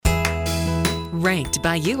Ranked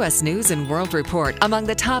by U.S. News & World Report among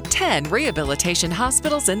the top 10 rehabilitation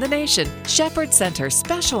hospitals in the nation, Shepherd Center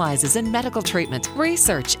specializes in medical treatment,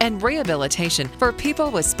 research, and rehabilitation for people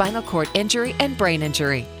with spinal cord injury and brain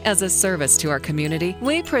injury. As a service to our community,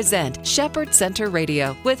 we present Shepherd Center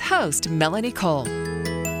Radio with host Melanie Cole.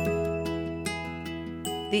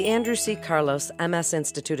 The Andrew C. Carlos MS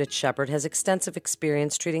Institute at Shepherd has extensive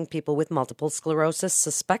experience treating people with multiple sclerosis,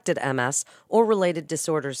 suspected MS, or related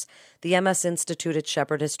disorders. The MS Institute at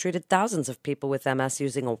Shepherd has treated thousands of people with MS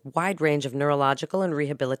using a wide range of neurological and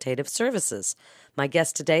rehabilitative services. My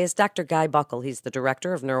guest today is Dr. Guy Buckle. He's the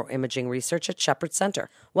Director of Neuroimaging Research at Shepherd Center.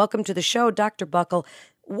 Welcome to the show, Dr. Buckle.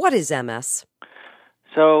 What is MS?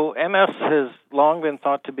 So MS has long been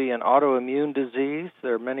thought to be an autoimmune disease.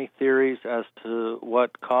 There are many theories as to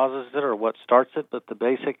what causes it or what starts it, but the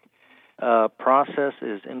basic process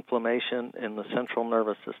is inflammation in the central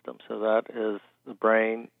nervous system. So that is the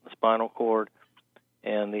brain, the spinal cord,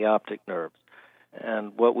 and the optic nerves.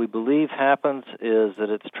 And what we believe happens is that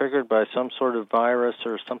it's triggered by some sort of virus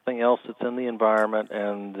or something else that's in the environment,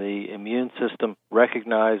 and the immune system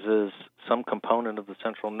recognizes some component of the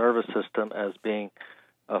central nervous system as being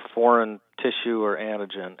a foreign tissue or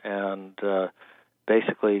antigen, and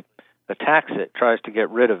basically attacks it, tries to get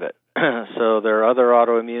rid of it. So there are other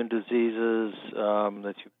autoimmune diseases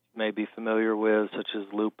that you may be familiar with, such as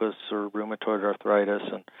lupus or rheumatoid arthritis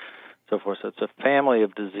and so forth. So it's a family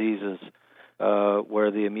of diseases where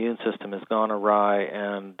the immune system has gone awry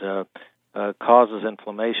and causes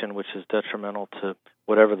inflammation, which is detrimental to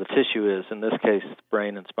whatever the tissue is, in this case,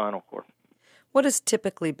 brain and spinal cord. What has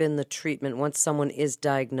typically been the treatment once someone is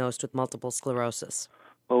diagnosed with multiple sclerosis?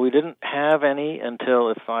 Well, we didn't have any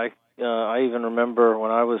until I even remember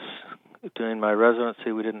when I was doing my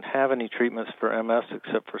residency, we didn't have any treatments for MS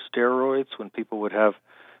except for steroids. When people would have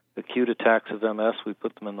acute attacks of MS, we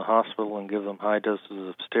put them in the hospital and give them high doses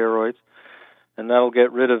of steroids. And that'll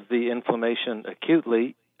get rid of the inflammation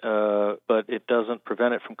acutely, but it doesn't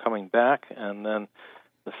prevent it from coming back. And then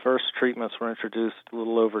the first treatments were introduced a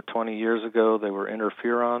little over 20 years ago. They were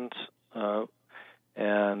interferons,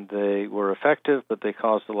 and they were effective, but they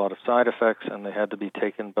caused a lot of side effects, and they had to be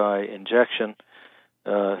taken by injection,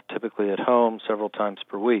 typically at home, several times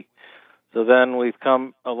per week. So then we've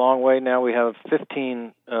come a long way. Now we have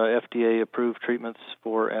 15 FDA-approved treatments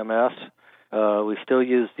for MS. We still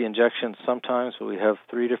use the injections sometimes, but we have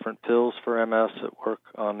 3 different pills for MS that work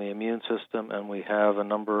on the immune system, and we have a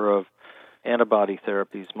number of antibody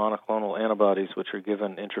therapies, monoclonal antibodies, which are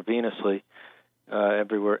given intravenously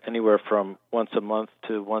anywhere from once a month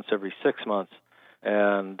to once every 6 months.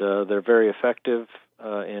 And they're very effective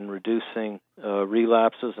in reducing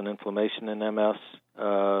relapses and inflammation in MS.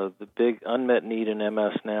 The big unmet need in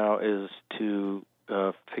MS now is to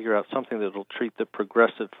figure out something that will treat the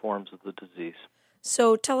progressive forms of the disease.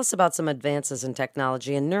 So tell us about some advances in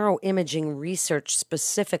technology and neuroimaging research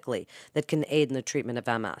specifically that can aid in the treatment of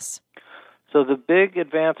MS. So the big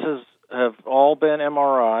advances have all been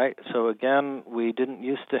MRI. So again, we didn't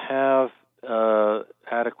used to have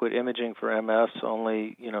adequate imaging for MS.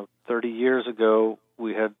 Only 30 years ago,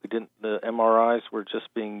 the MRIs were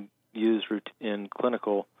just being used in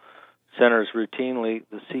clinical centers routinely.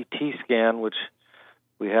 The CT scan, which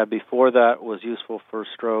we had before that, was useful for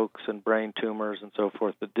strokes and brain tumors and so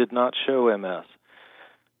forth, but did not show MS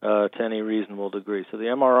to any reasonable degree. So the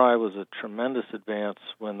MRI was a tremendous advance.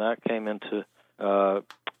 When that came into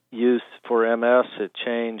use for MS, it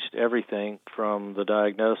changed everything from the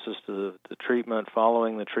diagnosis to the treatment,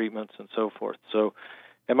 following the treatments, and so forth. So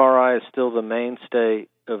MRI is still the mainstay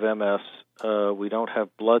of MS. We don't have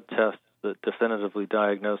blood tests that definitively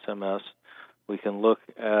diagnose MS. We can look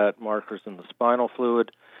at markers in the spinal fluid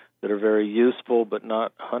that are very useful but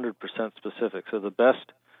not 100% specific. So the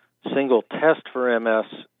best single test for MS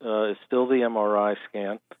is still the MRI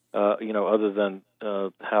scan, other than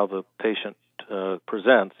how the patient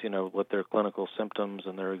presents, what their clinical symptoms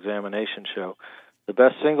and their examination show. The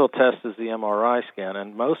best single test is the MRI scan,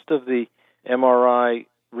 and most of the MRI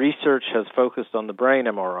research has focused on the brain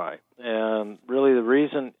MRI. And really the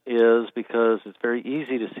reason is because it's very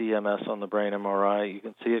easy to see MS on the brain MRI. You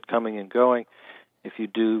can see it coming and going. If you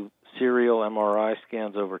do serial MRI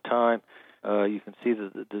scans over time, you can see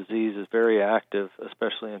that the disease is very active,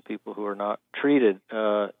 especially in people who are not treated,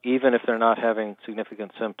 even if they're not having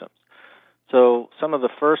significant symptoms. So some of the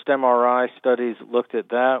first MRI studies looked at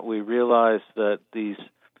that. We realized that these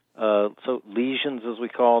lesions, as we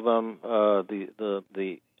call them,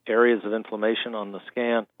 the areas of inflammation on the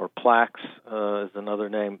scan, or plaques is another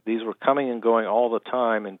name, these were coming and going all the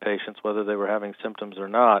time in patients, whether they were having symptoms or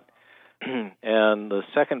not. And the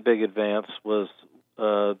second big advance was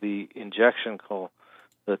the injection called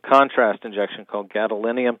the contrast injection called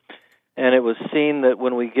gadolinium, and it was seen that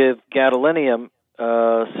when we give gadolinium,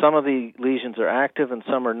 some of the lesions are active and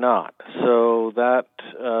some are not. So that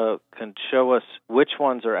can show us which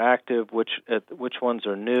ones are active, which ones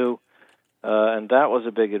are new, and that was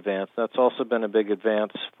a big advance. That's also been a big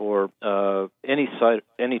advance for any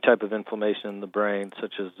type of inflammation in the brain,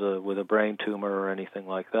 such as with a brain tumor or anything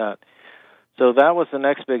like that. So that was the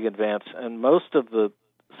next big advance, and most of the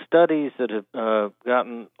studies that have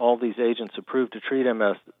gotten all these agents approved to treat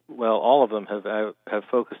MS, well, all of them have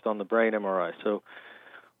focused on the brain MRI. So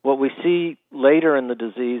what we see later in the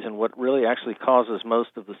disease and what really actually causes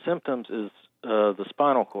most of the symptoms is the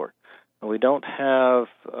spinal cord. And we don't have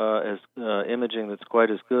imaging that's quite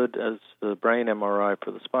as good as the brain MRI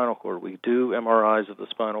for the spinal cord. We do MRIs of the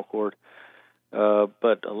spinal cord,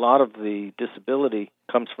 but a lot of the disability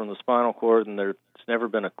comes from the spinal cord, and there's never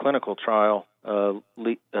been a clinical trial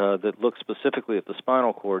that looks specifically at the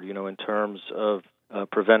spinal cord, in terms of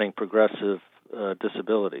preventing progressive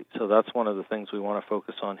disability. So that's one of the things we want to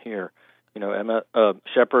focus on here.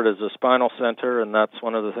 Shepherd is a spinal center, and that's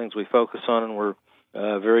one of the things we focus on, and we're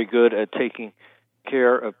very good at taking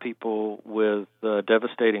care of people with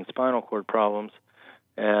devastating spinal cord problems.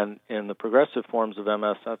 And in the progressive forms of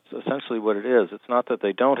MS, that's essentially what it is. It's not that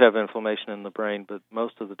they don't have inflammation in the brain, but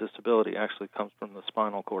most of the disability actually comes from the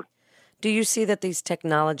spinal cord. Do you see that these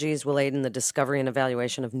technologies will aid in the discovery and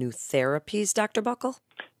evaluation of new therapies, Dr. Buckle?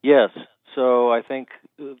 Yes. So I think,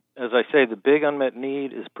 as I say, the big unmet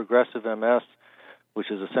need is progressive MS,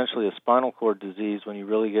 which is essentially a spinal cord disease. When you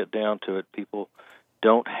really get down to it, people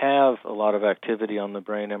don't have a lot of activity on the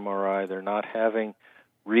brain MRI. They're not having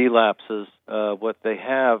relapses. What they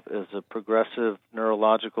have is a progressive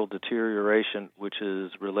neurological deterioration, which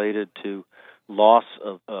is related to loss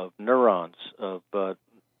of neurons, of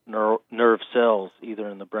nerve cells, either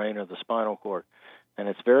in the brain or the spinal cord. And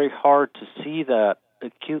it's very hard to see that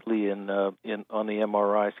acutely on the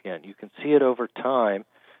MRI scan. You can see it over time.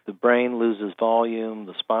 The brain loses volume,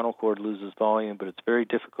 the spinal cord loses volume, but it's very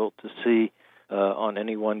difficult to see on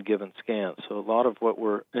any one given scan. So a lot of what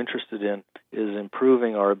we're interested in is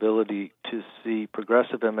improving our ability to see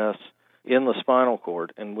progressive MS in the spinal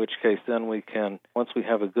cord, in which case then we can, once we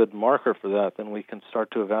have a good marker for that, then we can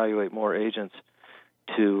start to evaluate more agents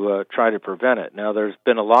to try to prevent it. Now, there's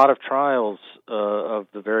been a lot of trials of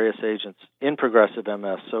the various agents in progressive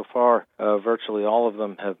MS. So far, virtually all of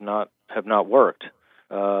them have not worked.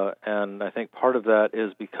 And I think part of that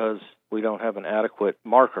is because we don't have an adequate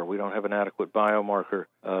marker. We don't have an adequate biomarker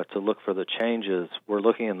to look for the changes. We're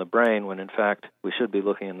looking in the brain when, in fact, we should be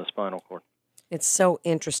looking in the spinal cord. It's so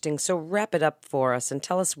interesting. So wrap it up for us and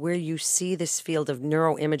tell us where you see this field of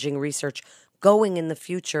neuroimaging research going in the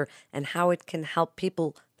future and how it can help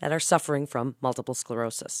people that are suffering from multiple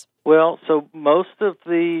sclerosis. Well, so most of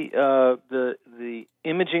the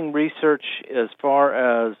imaging research as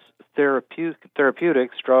far as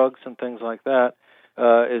therapeutics, drugs and things like that,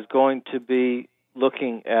 is going to be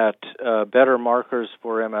looking at better markers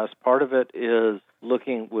for MS. Part of it is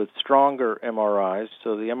looking with stronger MRIs.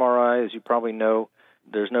 So the MRI, as you probably know,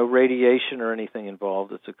 there's no radiation or anything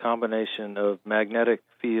involved. It's a combination of magnetic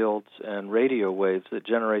fields and radio waves that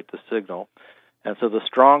generate the signal. And so the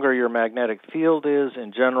stronger your magnetic field is,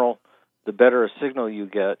 in general, the better a signal you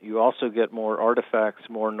get. You also get more artifacts,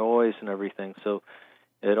 more noise and everything. So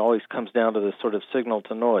it always comes down to this sort of signal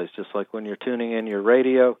to noise, just like when you're tuning in your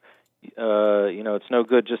radio. It's no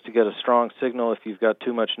good just to get a strong signal if you've got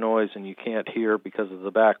too much noise and you can't hear because of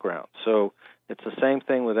the background. So it's the same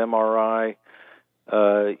thing with MRI.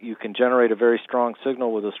 You can generate a very strong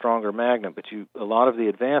signal with a stronger magnet, but a lot of the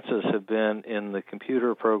advances have been in the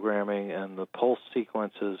computer programming and the pulse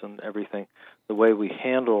sequences and everything, the way we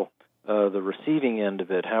handle the receiving end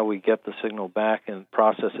of it, how we get the signal back and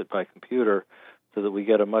process it by computer so that we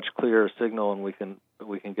get a much clearer signal and we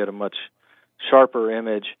can get a much sharper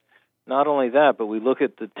image. Not only that, but we look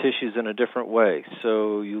at the tissues in a different way.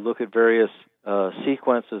 So you look at various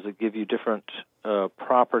sequences that give you different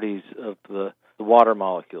properties of the water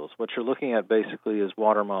molecules. What you're looking at basically is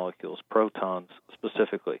water molecules, protons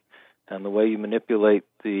specifically. And the way you manipulate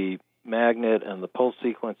the magnet and the pulse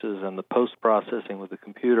sequences and the post-processing with the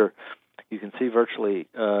computer, you can see virtually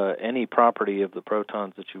any property of the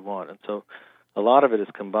protons that you want. And so a lot of it is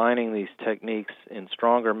combining these techniques in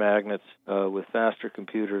stronger magnets with faster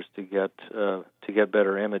computers to get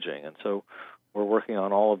better imaging. And so we're working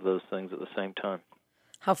on all of those things at the same time.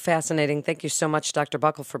 How fascinating. Thank you so much, Dr.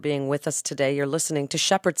 Buckle, for being with us today. You're listening to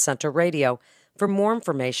Shepherd Center Radio. For more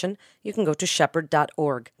information, you can go to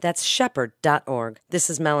shepherd.org. That's shepherd.org. This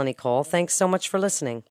is Melanie Cole. Thanks so much for listening.